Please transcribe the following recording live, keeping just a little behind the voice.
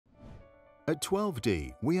At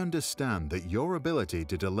 12D, we understand that your ability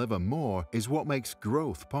to deliver more is what makes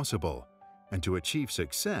growth possible, and to achieve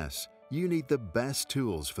success, you need the best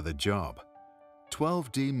tools for the job.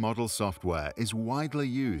 12D Model software is widely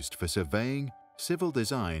used for surveying, civil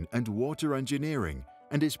design, and water engineering,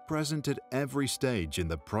 and is present at every stage in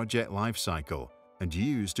the project lifecycle and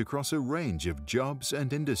used across a range of jobs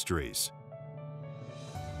and industries.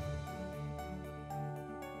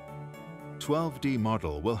 12D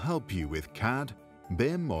Model will help you with CAD,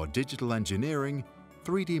 BIM or digital engineering,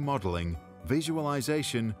 3D modeling,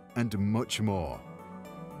 visualization, and much more.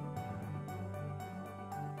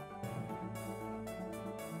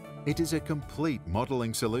 It is a complete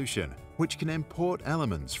modeling solution which can import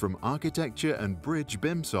elements from architecture and bridge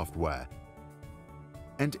BIM software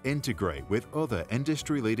and integrate with other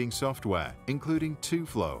industry-leading software, including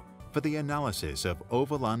 2Flow, for the analysis of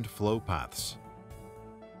overland flow paths.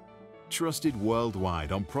 Trusted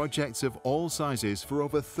worldwide on projects of all sizes for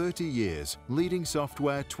over 30 years, leading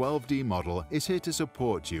software 12D Model is here to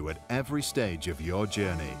support you at every stage of your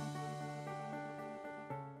journey.